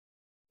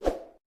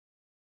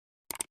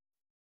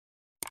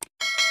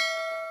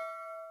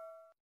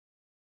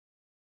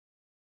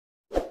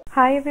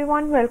Hi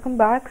everyone, welcome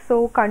back.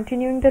 So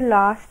continuing the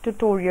last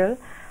tutorial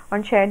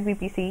on shared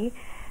VPC.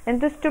 In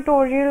this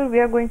tutorial we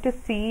are going to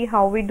see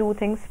how we do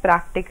things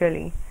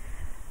practically.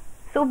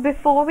 So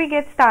before we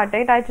get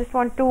started, I just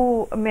want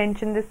to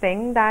mention this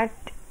thing that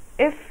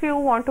if you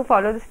want to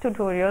follow this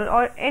tutorial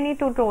or any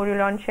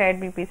tutorial on shared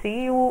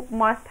VPC, you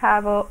must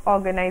have a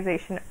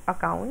organization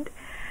account.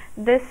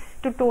 This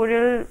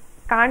tutorial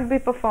can't be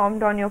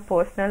performed on your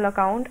personal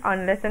account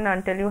unless and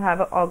until you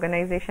have an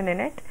organization in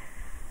it.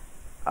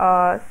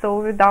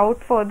 So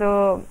without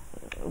further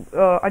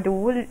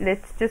ado,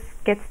 let's just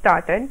get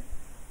started.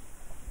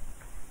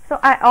 So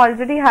I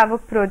already have a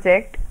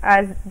project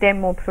as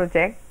demo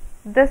project.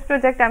 This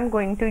project I'm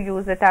going to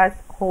use it as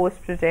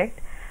host project,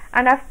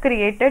 and I've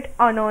created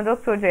another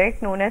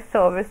project known as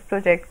service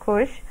project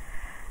Kush,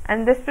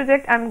 and this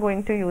project I'm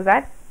going to use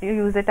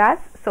it as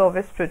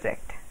service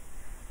project.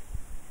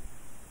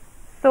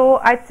 So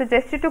I'd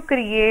suggest you to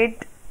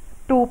create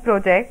two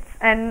projects,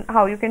 and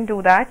how you can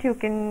do that, you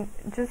can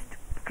just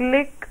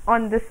click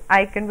on this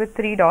icon with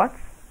three dots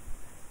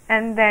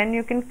and then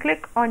you can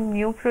click on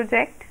new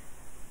project,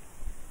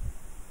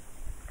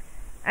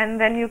 and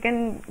then you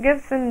can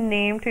give some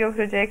name to your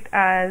project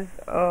as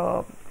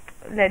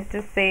let's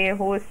just say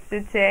host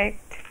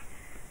project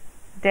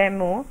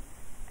demo,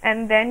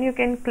 and then you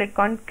can click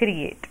on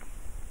create.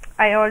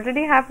 I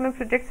already have my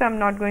project, so I'm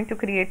not going to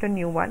create a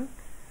new one.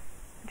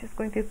 I'm just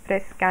going to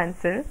press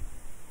cancel,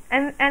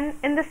 and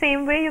in the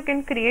same way you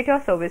can create your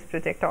service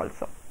project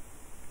also.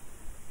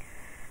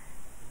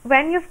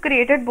 When you've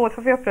created both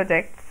of your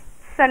projects,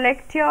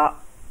 select your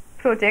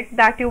project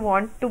that you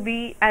want to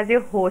be as your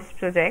host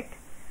project.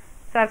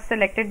 So I've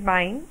selected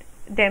mine,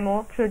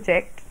 demo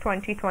project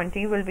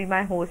 2020 will be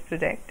my host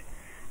project.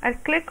 I'll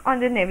click on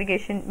the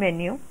navigation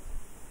menu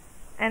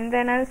and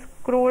then I'll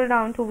scroll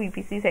down to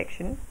VPC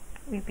section,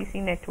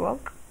 VPC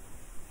network.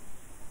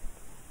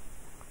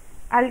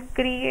 I'll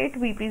create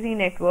VPC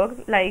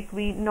network like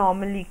we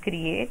normally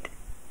create.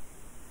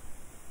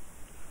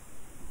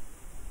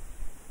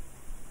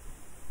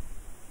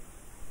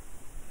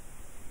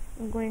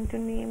 I'm going to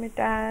name it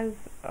as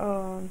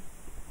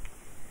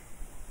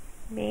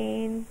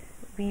main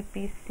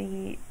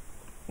VPC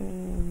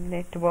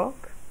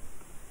network.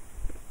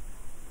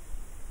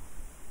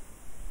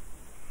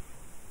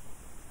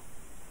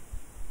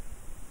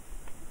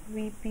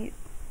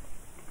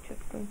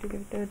 Just going to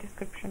give the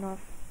description of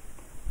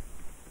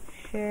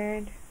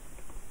shared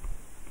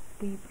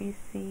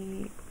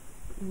VPC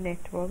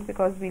network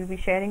because we'll be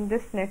sharing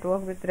this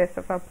network with the rest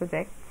of our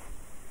projects.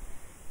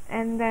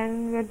 And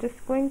then we're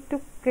just going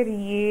to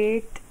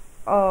create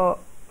a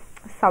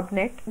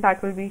subnet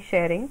that will be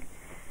sharing.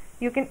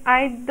 You can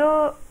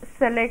either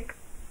select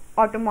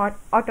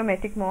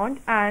automatic mode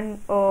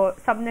and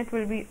subnet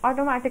will be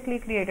automatically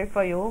created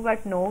for you,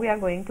 but no, we are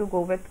going to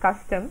go with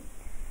custom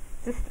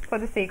just for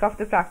the sake of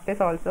the practice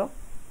also.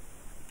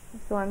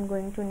 So I'm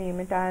going to name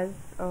it as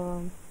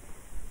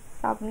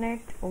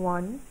subnet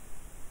 1,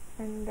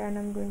 and then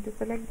I'm going to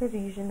select the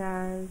region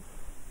as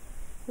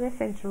West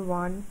Central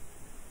 1,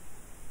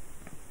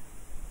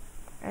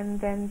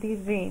 and then the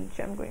range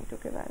I'm going to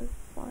give as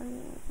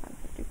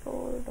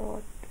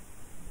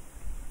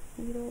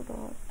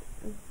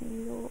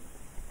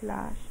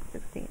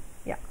 154.0.0/16.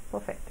 Yeah,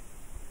 perfect.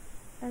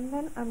 And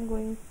then I'm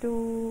going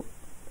to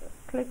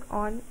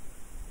I'm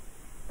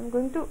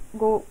going to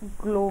go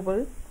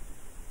global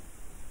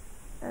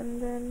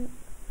and then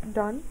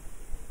done,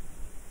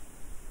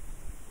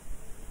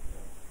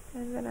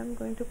 and then I'm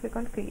going to click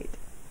on create.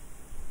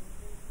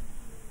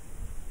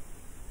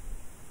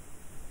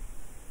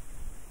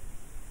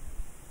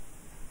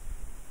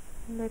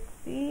 Let's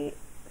see.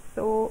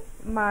 So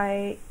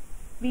my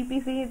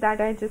VPC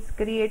that I just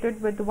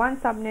created with one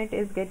subnet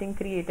is getting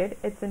created.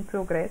 It's in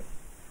progress.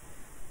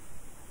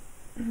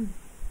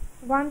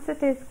 Once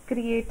it is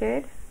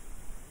created,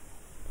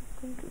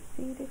 just going to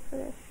see,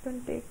 refresh,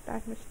 don't take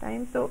that much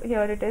time. So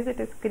here it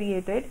is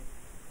created.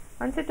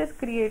 Once it is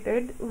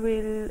created,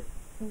 we'll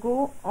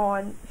go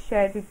on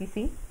shared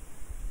VPC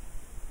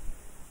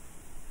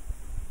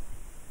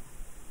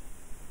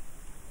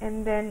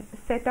and then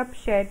set up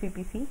shared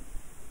VPC.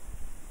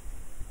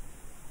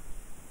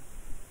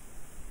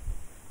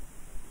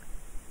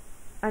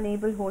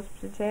 Enable host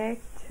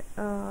project,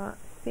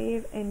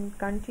 save and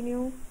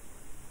continue.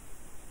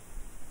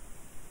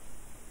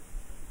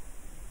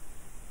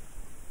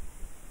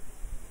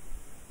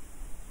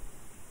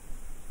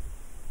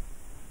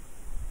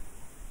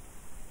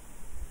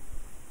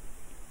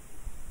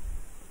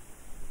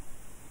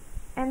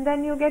 And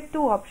then you get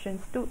two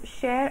options: to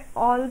share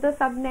all the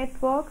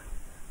subnetworks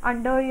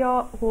under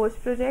your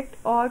host project,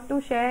 or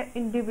to share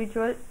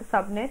individual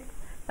subnets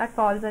that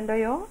falls under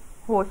your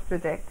host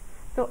project.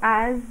 So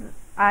as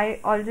I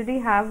already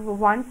have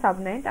one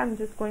subnet, I'm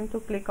just going to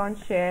click on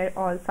share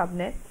all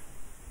subnets.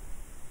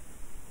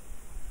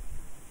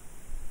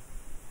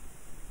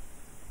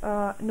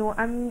 No,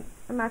 I'm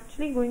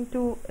actually going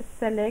to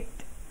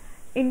select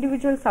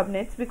individual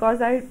subnets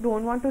because I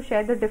don't want to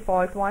share the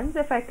default ones.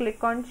 If I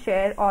click on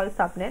share all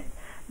subnets,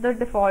 the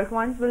default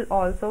ones will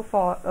also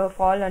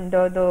fall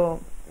under the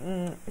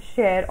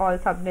share all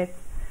subnets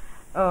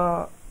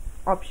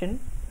option.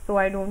 So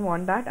I don't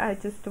want that. I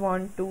just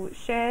want to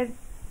share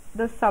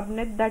the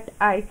subnet that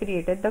I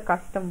created, the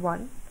custom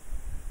one.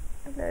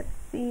 Let's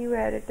see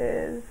where it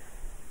is.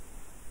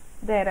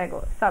 There I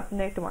go,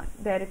 subnet 1.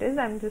 There it is.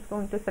 I'm just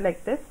going to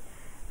select this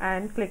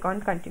and click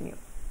on continue.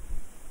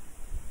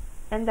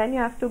 And then you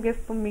have to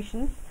give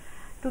permissions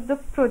to the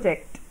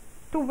project.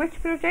 To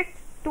which project?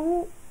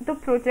 To the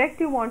project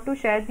you want to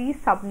share these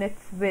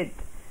subnets with,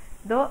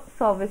 the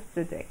service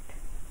project.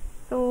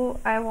 So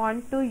I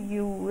want to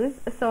use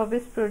a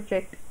service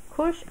project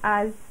Kush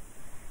as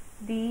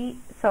the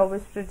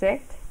service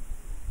project,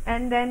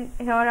 and then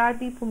here are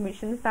the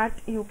permissions that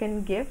you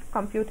can give: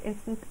 compute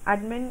instance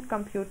admin,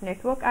 compute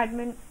network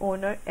admin,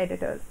 owner,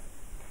 editors.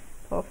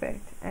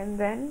 Perfect. And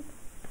then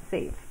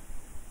save.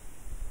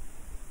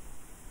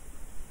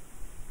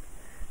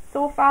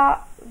 So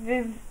far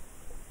we've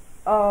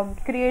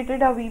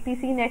created a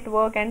VPC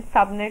network and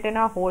subnet in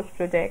our host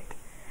project.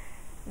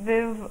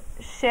 We've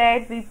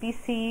shared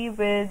VPC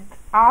with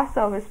our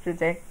service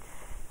projects.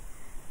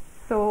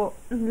 So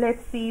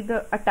let's see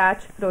the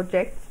attached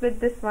projects with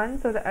this one.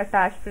 So the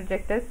attached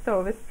project is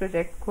service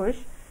project Kush.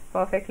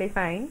 Perfectly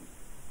fine.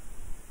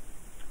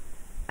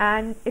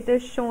 And it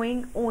is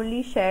showing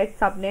only shared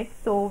subnets.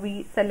 So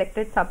we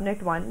selected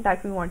subnet 1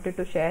 that we wanted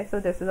to share. So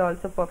this is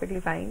also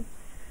perfectly fine.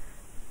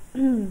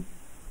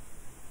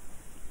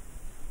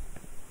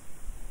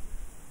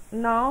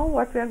 Now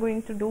what we are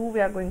going to do, we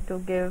are going to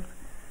give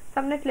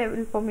subnet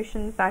level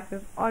permissions that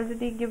we've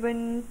already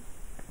given.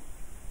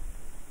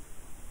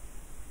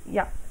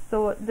 Yeah,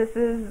 so this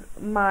is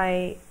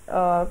my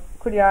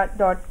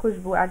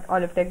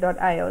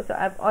kuria.kushbu@olivetech.io. So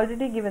I've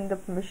already given the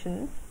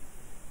permissions.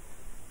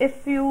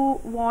 If you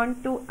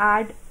want to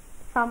add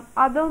some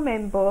other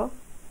member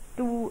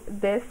to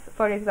this,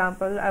 for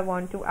example, I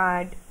want to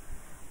add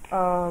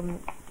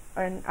an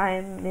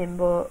IAM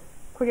member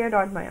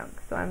kuria.mayank.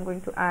 So I'm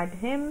going to add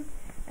him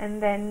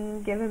and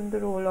then give him the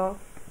role of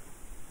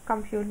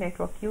compute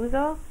network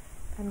user.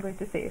 I'm going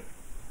to save.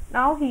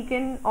 Now he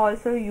can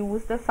also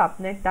use the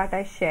subnet that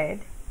I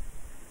shared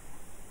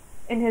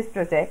in his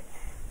projects,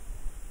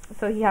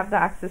 so he have the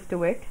access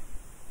to it.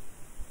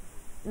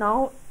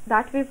 Now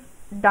that we've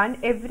done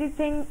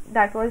everything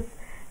that was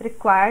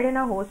required in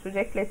our host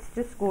project, let's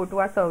just go to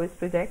our service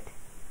project.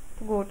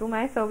 To go to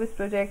my service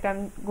project,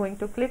 I'm going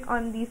to click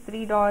on these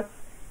 3 dots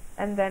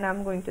and then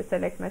I'm going to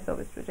select my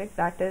service project,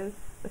 that is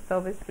the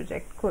service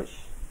project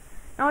Kush.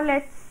 Now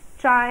let's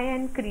try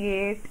and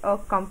create a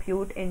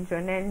compute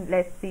engine and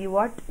let's see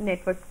what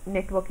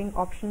networking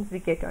options we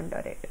get under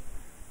it.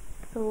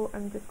 So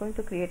I'm just going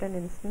to create an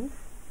instance.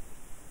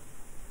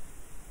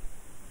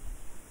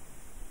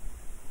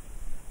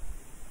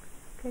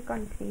 Click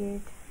on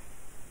create.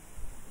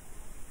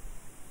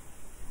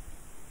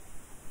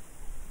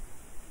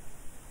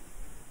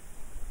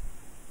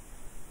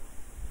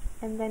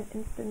 And then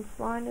instance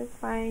 1 is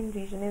fine,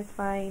 region is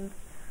fine,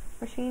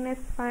 machine is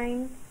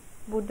fine,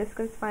 boot disk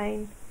is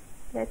fine.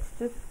 Let's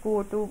just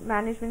go to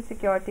management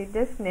security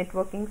disk,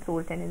 networking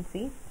sole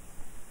tenancy,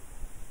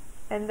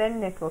 and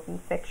then networking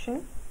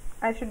section.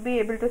 I should be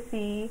able to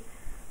see,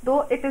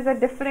 though it is a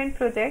different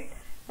project,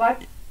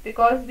 but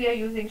because we are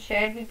using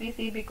shared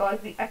VPC,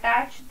 because we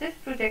attach this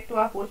project to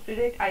our host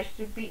project, I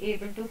should be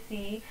able to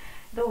see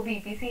the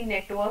VPC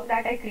network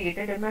that I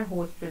created in my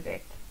host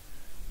project.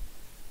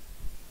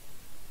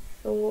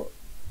 So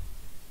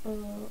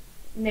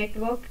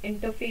network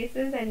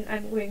interfaces, and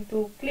I'm going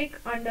to click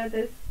under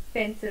this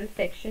pencil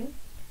section.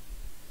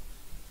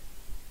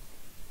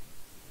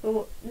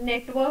 So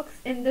networks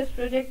in this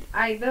project,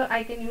 either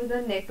I can use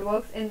the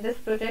networks in this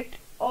project,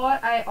 or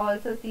I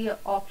also see an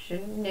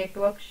option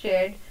network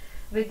shared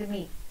with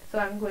me. So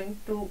I'm going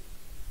to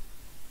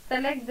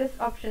select this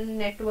option,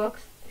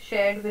 networks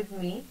shared with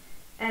me,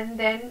 and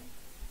then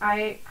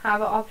I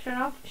have an option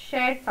of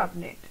shared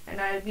subnet, and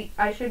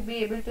I should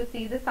be able to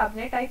see the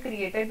subnet I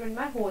created with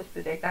my host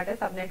project, that is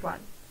subnet 1.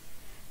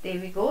 There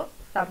we go,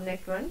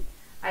 subnet 1.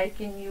 I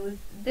can use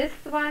this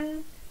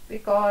one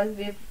because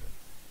we've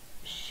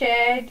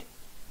shared,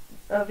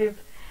 we've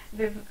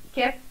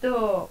kept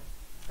the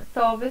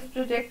service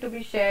project to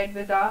be shared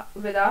with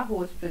our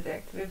host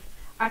project. We've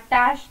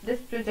attached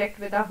this project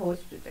with our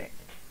host project.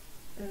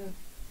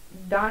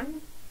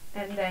 Done,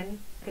 and then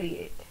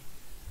create.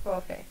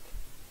 Perfect.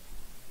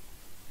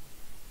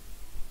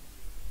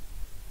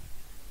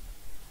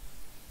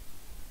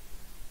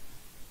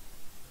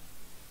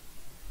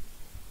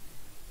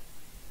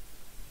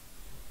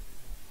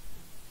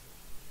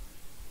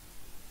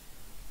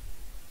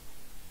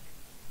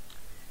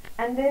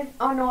 And there's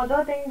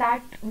another thing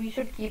that we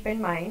should keep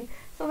in mind.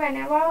 So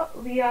whenever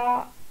we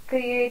are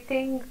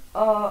creating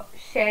a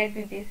shared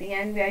VPC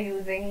and we are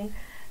using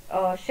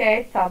a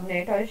shared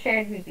subnet or a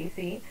shared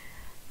VPC,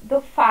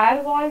 the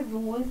firewall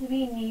rules,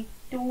 we need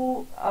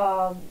to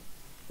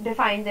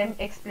define them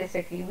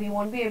explicitly. We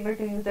won't be able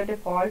to use the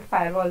default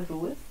firewall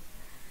rules.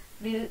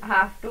 We'll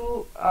have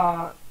to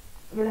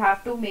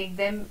make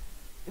them,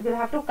 we'll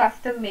have to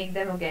custom make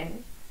them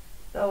again.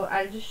 So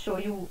I'll just show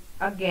you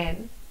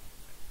again.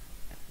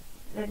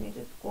 let me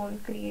just go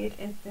and create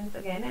instance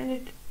again, and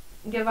it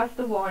give us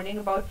the warning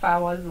about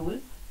firewall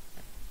rules.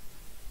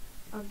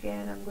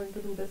 Again, I'm going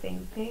to do the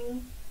same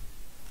thing.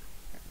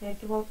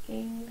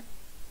 Networking.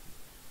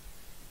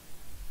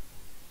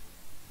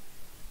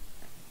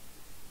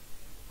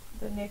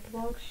 The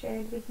network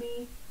shared with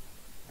me.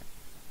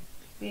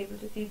 Be able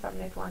to see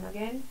subnet 1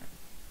 again.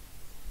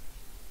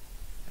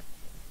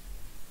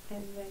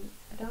 And when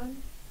done,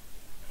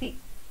 see,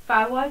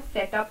 firewall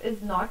setup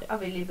is not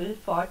available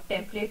for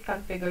template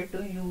configured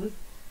to use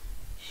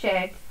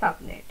shared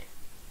subnet.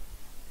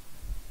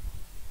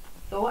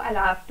 So I'll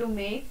have to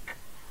make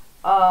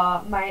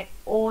my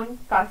own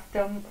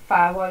custom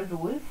firewall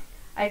rules.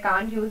 I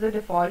can't use the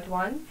default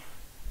ones,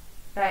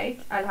 right?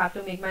 I'll have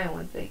to make my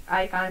own. So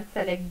I can't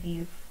select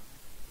these.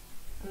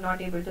 I'm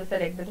not able to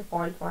select the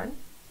default one.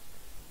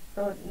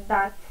 So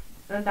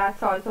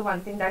that's also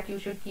one thing that you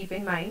should keep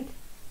in mind.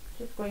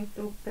 Just going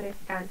to press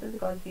cancel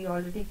because we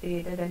already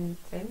created an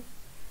instance.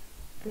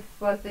 This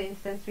was the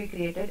instance we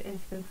created,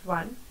 instance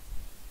 1.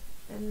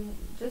 And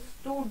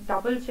just to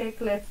double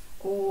check, let's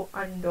go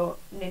under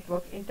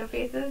network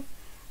interfaces,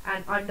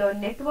 and under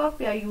network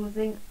we are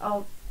using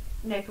a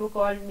network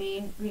called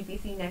main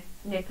VPC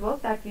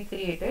network that we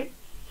created,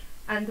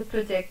 and the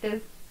project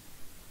is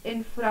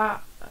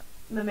infra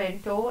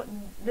memento.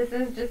 This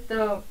is just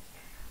the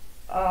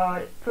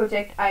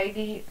project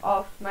ID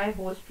of my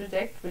host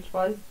project, which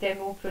was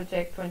demo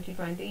project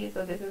 2020.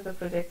 So this is the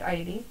project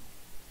ID,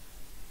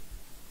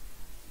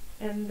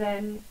 and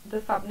then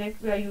the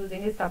subnet we are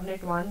using is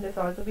subnet 1. This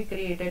also we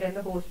created in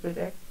the host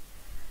project.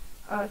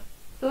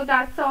 So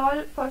that's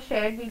all for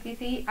shared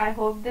VPC. I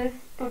hope this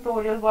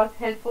tutorial was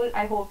helpful.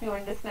 I hope you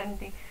understand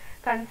the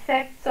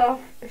concepts of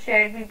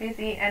shared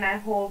VPC, and I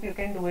hope you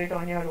can do it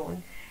on your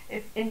own.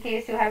 If in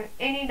case you have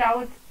any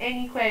doubts,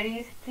 any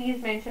queries,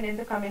 please mention in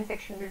the comment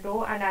section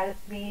below, and I'll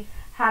be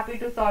happy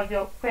to solve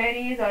your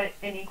queries or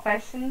any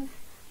questions.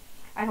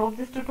 I hope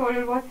this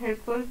tutorial was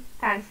helpful.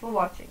 Thanks for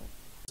watching.